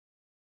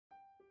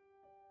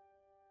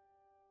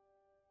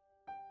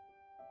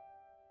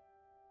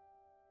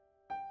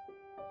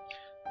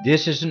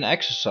This is an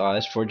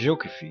exercise for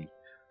geography.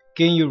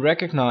 Can you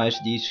recognize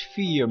these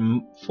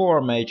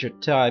four major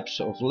types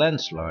of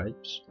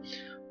landslides?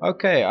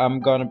 Okay,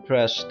 I'm gonna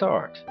press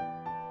start.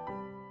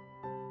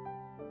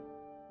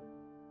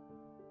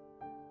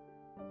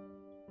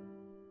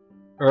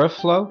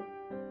 Earthflow,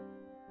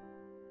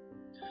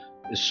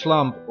 a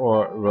slump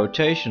or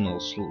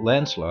rotational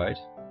landslide,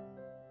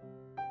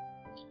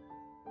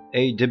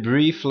 a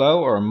debris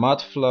flow or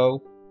mud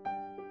flow,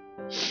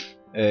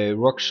 a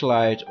rock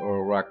slide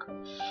or rock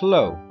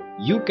flow.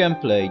 You can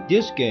play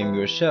this game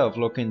yourself.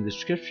 Look in the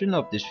description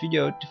of this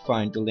video to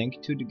find the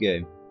link to the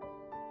game.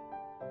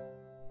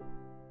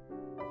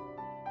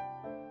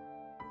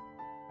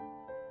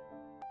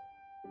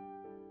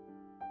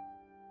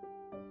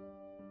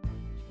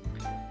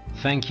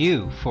 Thank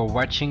you for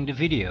watching the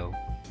video.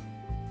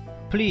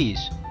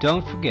 Please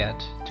don't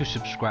forget to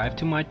subscribe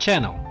to my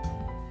channel.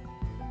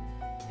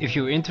 If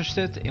you're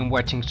interested in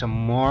watching some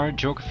more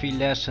geography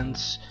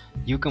lessons,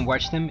 you can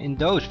watch them in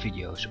those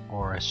videos,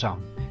 or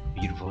some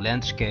beautiful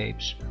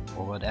landscapes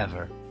or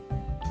whatever.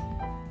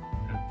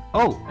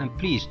 Oh, and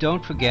please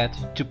don't forget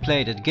to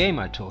play that game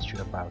I told you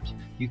about.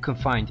 You can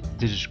find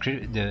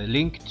the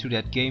link to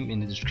that game in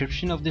the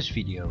description of this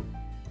video.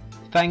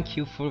 Thank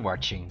you for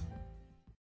watching.